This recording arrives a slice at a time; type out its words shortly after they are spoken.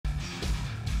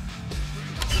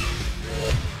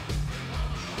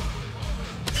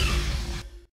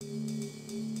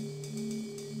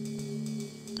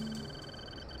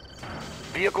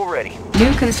Vehicle ready.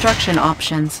 New construction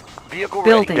options. Vehicle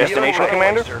Building. ready. Destination,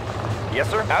 Commander? Sir. Yes,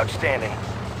 sir. Outstanding.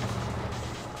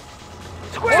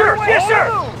 Sir, yes,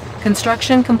 sir!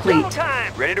 Construction complete.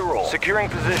 Ready to roll. Securing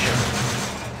position.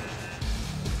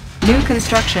 New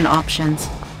construction options.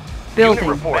 Unit Building.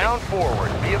 reporting. Bound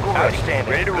forward. Vehicle ready.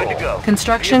 Outstanding. Ready to roll. Good to go.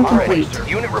 Construction Vehicle ready, complete. sir.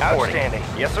 Unit reporting. Outstanding.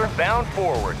 Yes, sir. Bound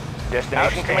forward.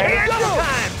 Destination,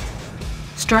 Commander.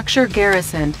 Structure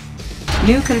garrisoned.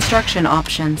 New construction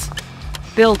options.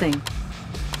 Building.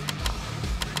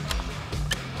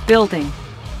 Building.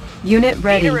 Unit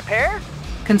ready. repaired?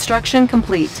 Construction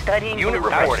complete. Studying Unit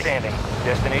reporting. Outstanding.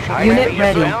 Destination. Unit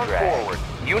Commander. ready. Bound forward.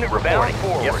 Unit reporting.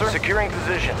 Forward. Yes, sir. Securing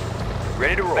position.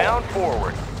 Ready to roll. Bound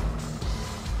forward.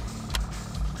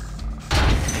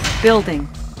 Building.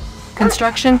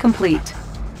 Construction complete.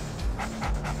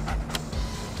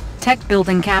 Tech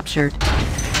building captured.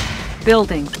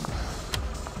 Building.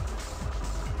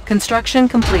 Construction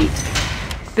complete.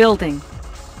 Building.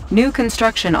 New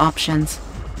construction options.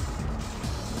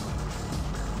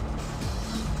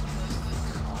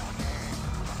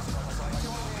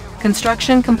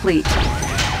 Construction complete.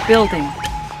 Building.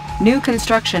 New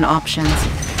construction options.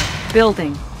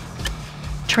 Building.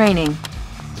 Training.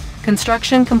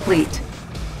 Construction complete.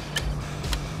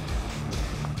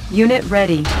 Unit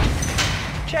ready.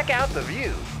 Check out the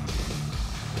view.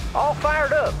 All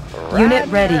fired up. Unit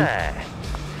ready. Nice.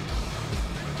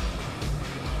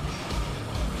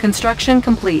 Construction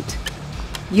complete.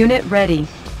 Unit ready.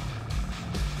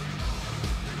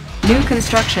 New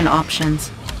construction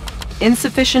options.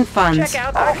 Insufficient funds. Check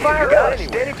out the view. Fired up.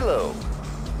 Steady flow.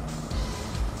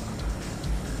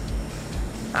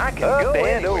 I can go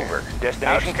and over.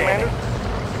 Destination, Commander.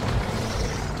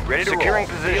 Ready to Securing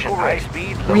roll. position. Vehicle High ready.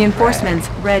 speed. low Reinforcements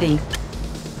ready.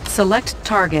 Select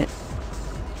target.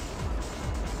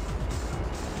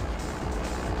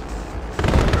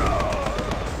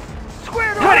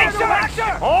 Squared away,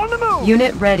 sir! On the move!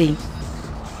 Unit ready.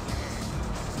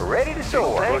 Ready to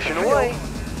soar. Pushing away.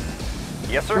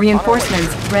 Yes, sir.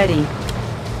 Reinforcements ready.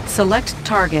 Select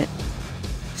target.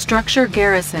 Structure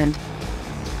garrisoned.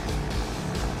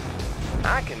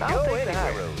 I can go take the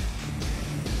high road.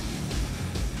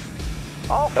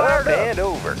 All fired up. And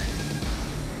over.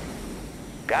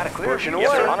 Got a clear view.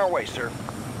 Yes, sir. On our way, sir.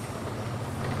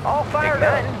 All fired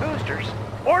up. Boosters.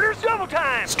 Orders double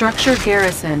time. Structure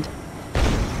garrisoned.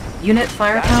 Unit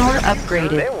firepower They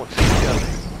upgraded. won't see each other.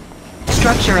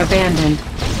 Structure abandoned.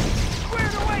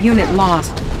 Squared away. Unit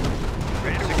lost.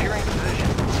 Ready to securing position.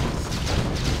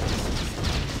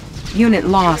 Unit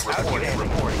lost. Unit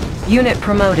reporting. Unit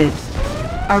promoted.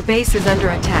 Our base is under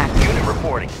attack. Unit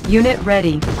reporting. Unit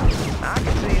ready. I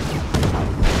can see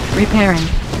it. Repairing.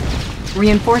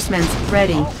 Reinforcements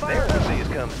ready. There we see it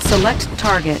coming. Select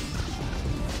target.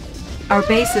 Our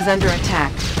base is under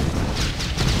attack.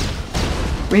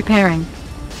 Repairing.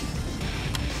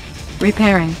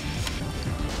 Repairing.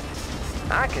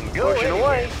 I can go pushing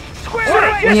away. Squared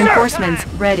away. Yes, Reinforcements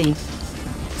ready.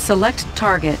 Select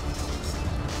target.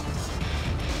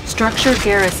 Structure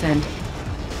garrisoned.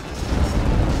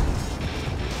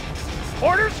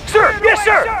 Orders? Sir, yes,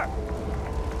 sir.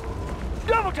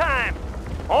 Double time.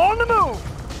 On the move.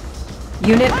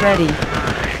 Unit ready.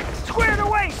 Squared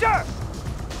away, sir.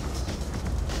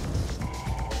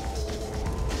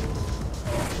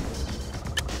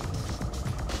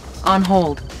 On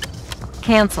hold.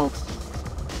 Cancelled.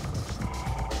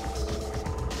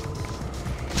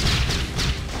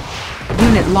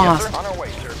 Unit lost. Yes, sir. On our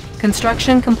way, sir.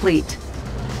 Construction complete.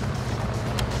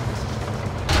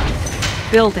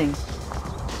 Building.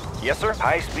 Yes, sir.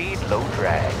 High speed, low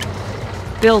drag.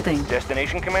 Building.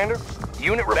 Destination, Commander.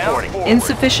 Unit reporting. Forward.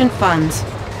 Insufficient funds.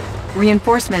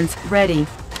 Reinforcements ready.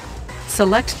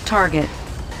 Select target.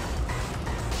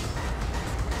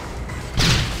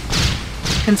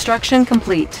 Construction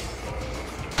complete.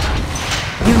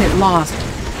 Unit lost.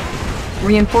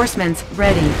 Reinforcements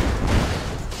ready.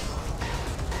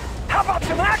 How about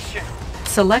some action?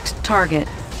 Select target.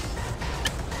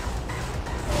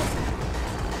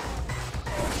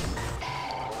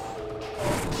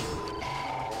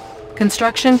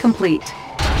 Construction complete.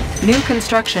 New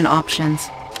construction options.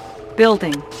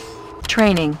 Building.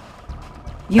 Training.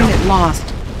 Unit lost.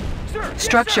 Sir, yes,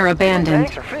 Structure sir. abandoned.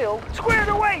 Tanks are filled. Squared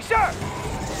away, sir.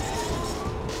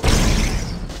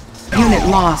 Unit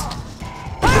lost.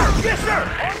 Yes, sir.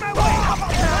 On my way. How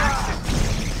about some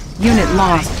action? Unit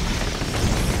lost.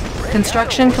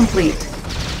 Construction complete.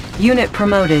 Unit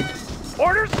promoted.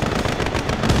 Orders?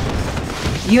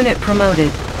 Unit promoted.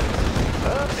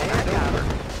 Up and over.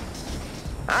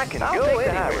 I can go take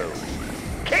the high road.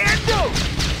 Can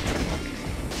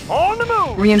do. On the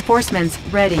move. Reinforcements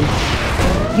ready.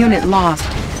 Unit lost.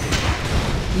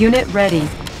 Unit ready.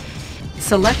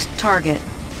 Select target.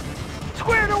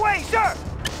 Squared away, sir!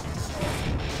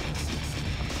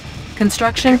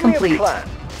 Construction Give me a complete. plan.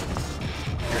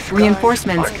 Disguise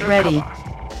Reinforcements undercover. ready.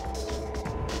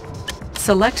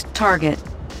 Select target.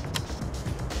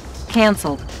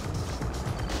 Cancelled.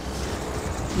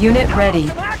 Unit ready.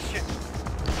 Some action!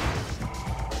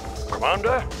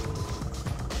 Commander?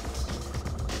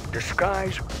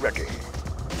 Disguise ready.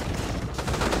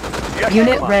 Yes,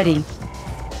 Unit Commander. ready.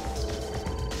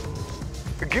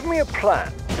 Give me a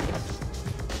plan.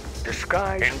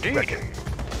 Disguise ready.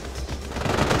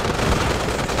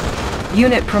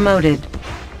 Unit promoted.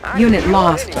 Unit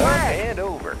lost. And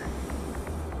over.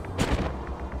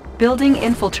 Building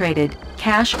infiltrated.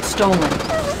 Cash stolen.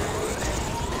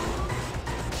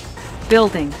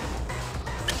 Building.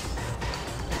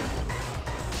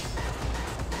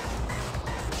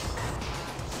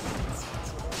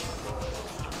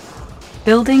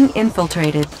 Building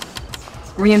infiltrated.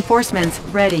 Reinforcements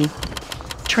ready.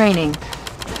 Training.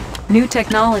 New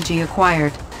technology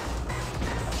acquired.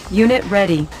 Unit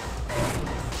ready.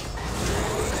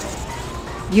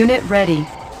 Unit ready.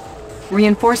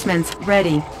 Reinforcements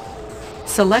ready.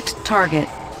 Select target.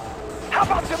 How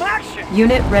about some action?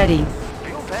 Unit ready.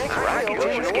 Fuel tanks rocking to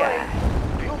the sky.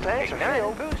 Fuel tanks are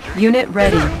filled. Booster. Unit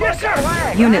ready. Yes,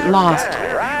 sir. Unit lost.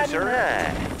 Riding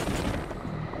high.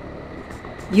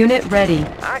 Unit ready.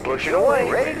 I can push it away.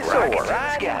 Ready to soar.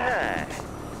 Riding high.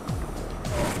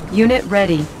 Unit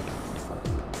ready.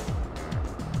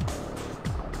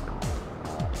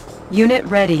 Unit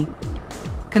ready.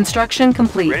 Construction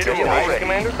complete. Ready to roll,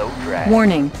 Commander? Low drag.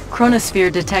 Warning. Chronosphere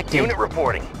detected. Unit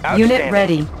reporting. Unit Outstanding.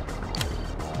 ready.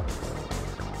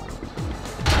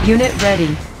 Unit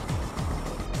ready.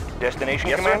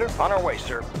 Destination, Commander? On our way,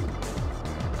 sir.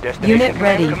 Destination, Unit Commander,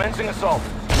 ready. Commencing assault.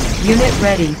 Unit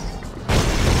ready.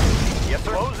 Yes,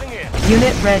 sir. Closing in.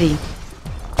 Unit ready.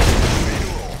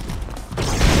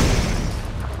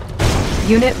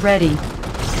 Unit ready.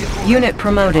 Unit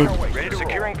promoted. Ready to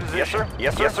securing position. Yes, sir.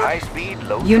 Yes, sir. High speed,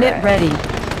 low Unit drag. ready.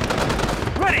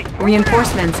 Ready.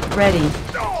 Reinforcements ready.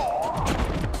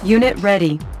 Unit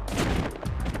ready.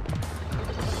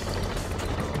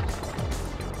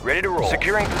 Ready to roll.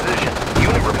 Securing position.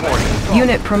 Unit reporting.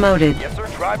 Unit promoted. Yes, sir.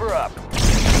 Driver up.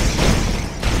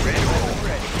 Ready to roll.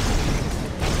 Ready.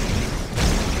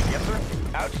 Yes, sir.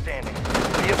 Outstanding.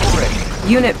 Vehicle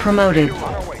ready. Unit promoted. On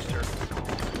our way, sir.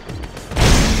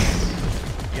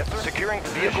 Yes, sir. Securing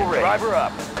position. Vehicle ready. Driver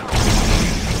up.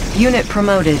 Unit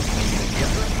promoted. Yes,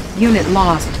 sir. Unit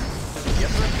lost.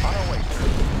 Yes, sir. On our way, sir.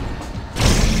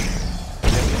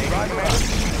 Destination, Commander.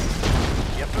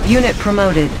 Yes, sir. Unit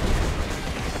promoted.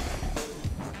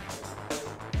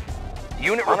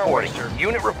 Unit reporting, sir.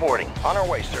 Unit reporting. On our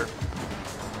way, sir.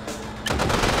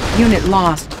 Unit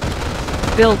lost.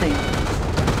 Building.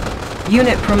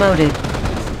 Unit promoted.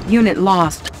 Unit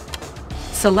lost.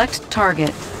 Select target.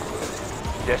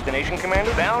 Destination,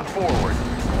 Commander. Bound forward.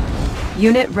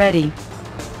 Unit ready.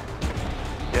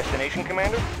 Destination,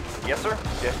 Commander. Yes, sir.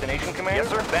 Destination, Commander. Yes,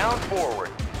 sir. Bound forward.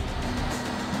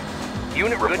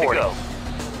 Unit reporting. Good to go.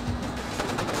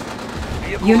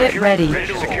 Vehicle Unit ready. ready.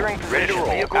 Ready to securing position. Ready to roll.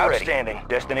 Vehicle outstanding. Ready.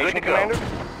 Destination, Commander.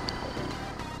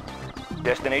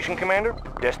 Destination, Commander.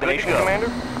 Destination,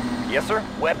 Commander. Yes, sir.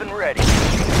 Weapon ready.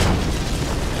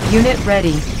 Unit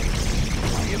ready.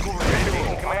 Vehicle ready to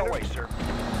roll. On our way, sir.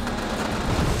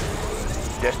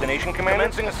 Destination, Commander.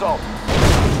 Commencing assault.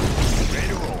 Ready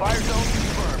to roll. Fire zone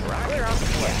confirmed. Clear on the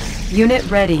flat. Unit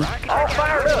ready. All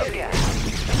fired up. Unit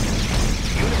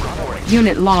reporting.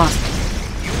 Unit lost.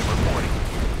 Unit reporting.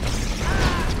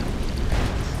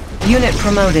 Unit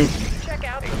promoted. Check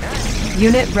out the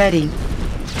Unit ready.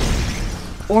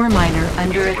 Ore miner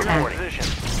under Unit attack.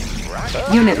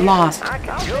 position. Unit lost. I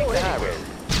can go anywhere.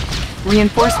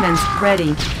 Reinforcements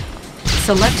ready.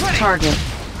 Select target.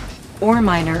 Ore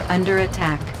miner under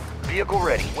attack. Vehicle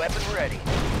ready. Weapon ready.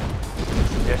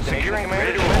 Destination,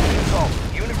 Commander. Commencing assault.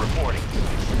 Unit reporting.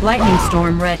 Lightning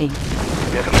storm ready.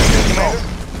 Destination, Commander.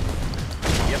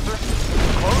 Yes, sir.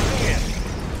 Closing in.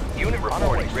 Unit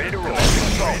reporting. Ready to roll.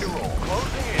 Ready to roll.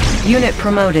 Closing in. Unit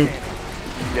promoted.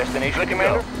 Destination,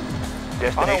 Commander.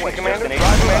 Destination, Commander.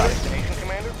 Destination,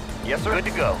 Commander. Yes, sir. Good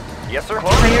to go. Yes, sir.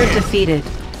 Player defeated.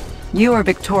 You are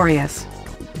victorious.